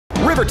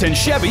Riverton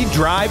Chevy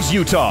drives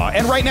Utah,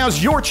 and right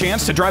now's your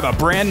chance to drive a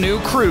brand new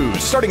Cruze,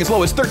 starting as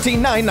low as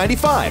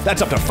 $13,995.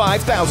 That's up to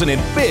 $5,000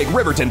 in big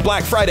Riverton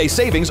Black Friday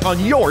savings on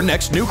your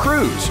next new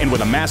Cruze. And with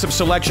a massive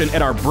selection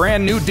at our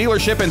brand new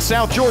dealership in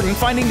South Jordan,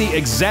 finding the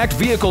exact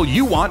vehicle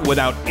you want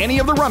without any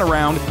of the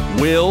runaround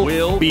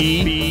will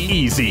be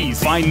easy.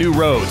 Find new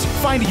roads.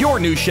 Find your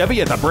new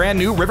Chevy at the brand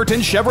new Riverton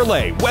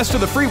Chevrolet, west of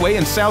the freeway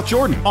in South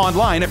Jordan.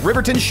 Online at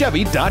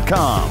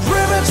rivertonchevy.com.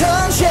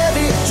 Riverton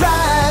Chevy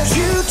drives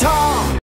Utah.